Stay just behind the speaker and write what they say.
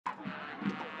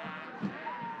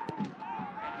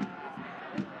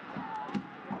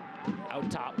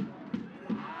top.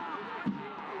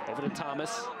 Over to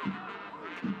Thomas.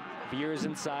 Veers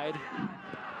inside.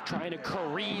 Trying to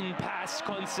careen past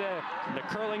Conce. The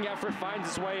curling effort finds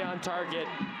its way on target.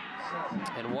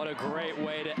 And what a great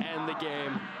way to end the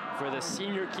game for the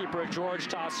senior keeper, George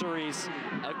Tassoris.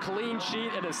 A clean sheet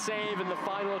and a save in the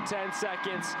final 10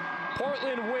 seconds.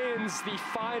 Portland wins the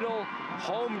final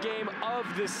home game of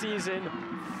the season,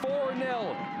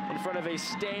 4-0 in front of a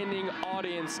standing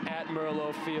audience at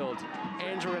Merlot Field.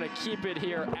 And we're going to keep it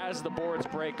here as the boards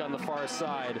break on the far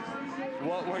side.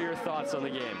 What were your thoughts on the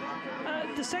game?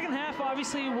 The second half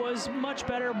obviously was much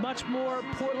better, much more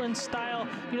Portland style.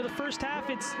 You know, the first half,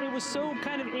 it was so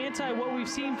kind of anti what we've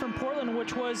seen from Portland,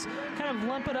 which was kind of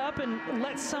lump it up and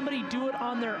let somebody do it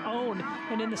on their own.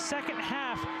 And in the second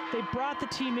half, they brought the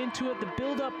team into it, the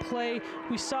build-up play.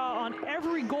 We saw on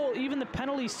every goal, even the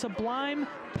penalties, sublime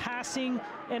passing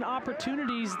and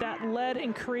opportunities that led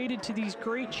and created to these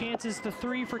great chances. The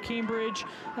 3 for Cambridge,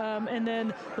 and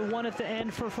then the 1 at the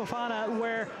end for Fofana,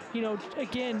 where, you know,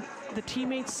 again, the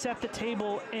teammates set the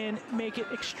table and make it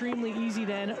extremely easy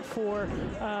then for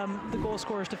the goal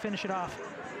scorers to finish it off.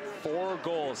 4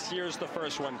 goals. Here's the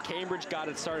first one. Cambridge got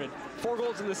it started. 4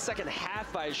 goals in the second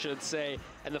half, I should say,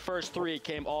 and the first 3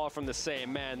 came all from the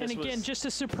same man. And again, just a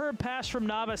superb pass from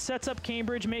Nava, sets up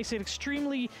Cambridge, makes it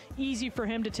extremely easy for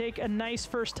him to take a nice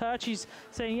first touch. He's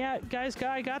saying, yeah, guys,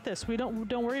 I got this. Don't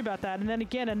worry about that. And then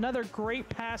again, another great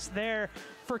pass there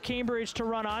for Cambridge to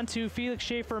run onto. Felix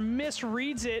Schaefer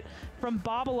misreads it from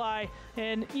Babalai,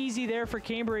 and easy there for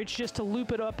Cambridge just to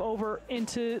loop it up over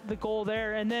into the goal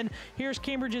there. And then here's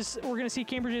Cambridge's, we're going to see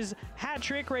Cambridge's hat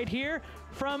trick right here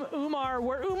from Umar,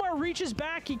 where Umar reaches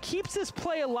back. He keeps this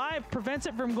play alive, prevents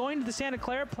it from going to the Santa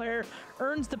Clara player,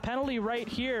 earns the penalty right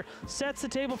here, sets the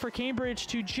table for Cambridge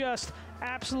to just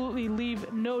absolutely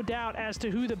leave no doubt as to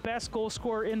who the best goal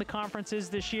scorer in the conference is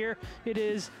this year. It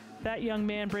is that young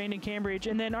man, Brandon Cambridge.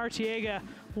 And then Arteaga,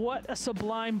 what a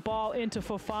sublime ball into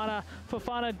Fofana.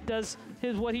 Fofana does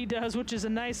what he does, which is a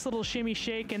nice little shimmy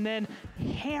shake, and then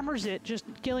hammers it, just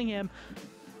killing him.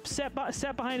 Set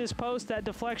behind his post. That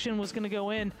deflection was going to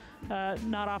go in,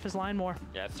 not off his line more.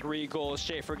 Yeah, 3 goals.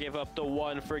 Schaefer gave up the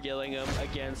 1 for Gillingham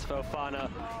against Fofana.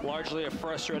 Largely a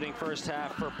frustrating first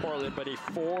half for Portland, but a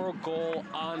 4-goal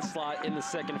onslaught in the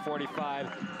second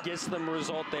 45 gets them the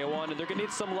result they wanted. They're going to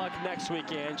need some luck next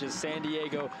weekend, as San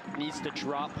Diego needs to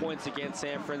drop points against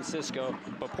San Francisco,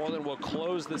 but Portland will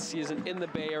close the season in the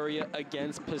Bay Area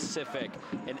against Pacific.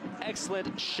 An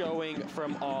excellent showing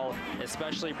from all,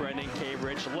 especially Brendan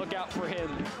Cambridge. Look out for him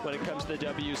when it comes to the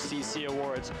WCC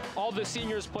Awards. All the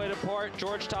seniors played a part.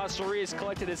 George Tassoris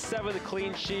collected his 7th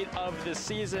clean sheet of the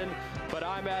season. But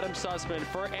I'm Adam Sussman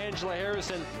for Angela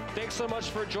Harrison. Thanks so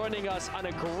much for joining us on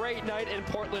a great night in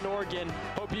Portland, Oregon.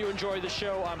 Hope you enjoyed the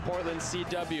show on Portland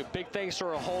CW. Big thanks to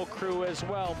our whole crew as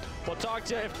well. We'll talk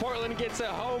to you if Portland gets a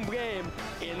home game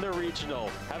in the regional.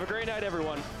 Have a great night,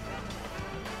 everyone.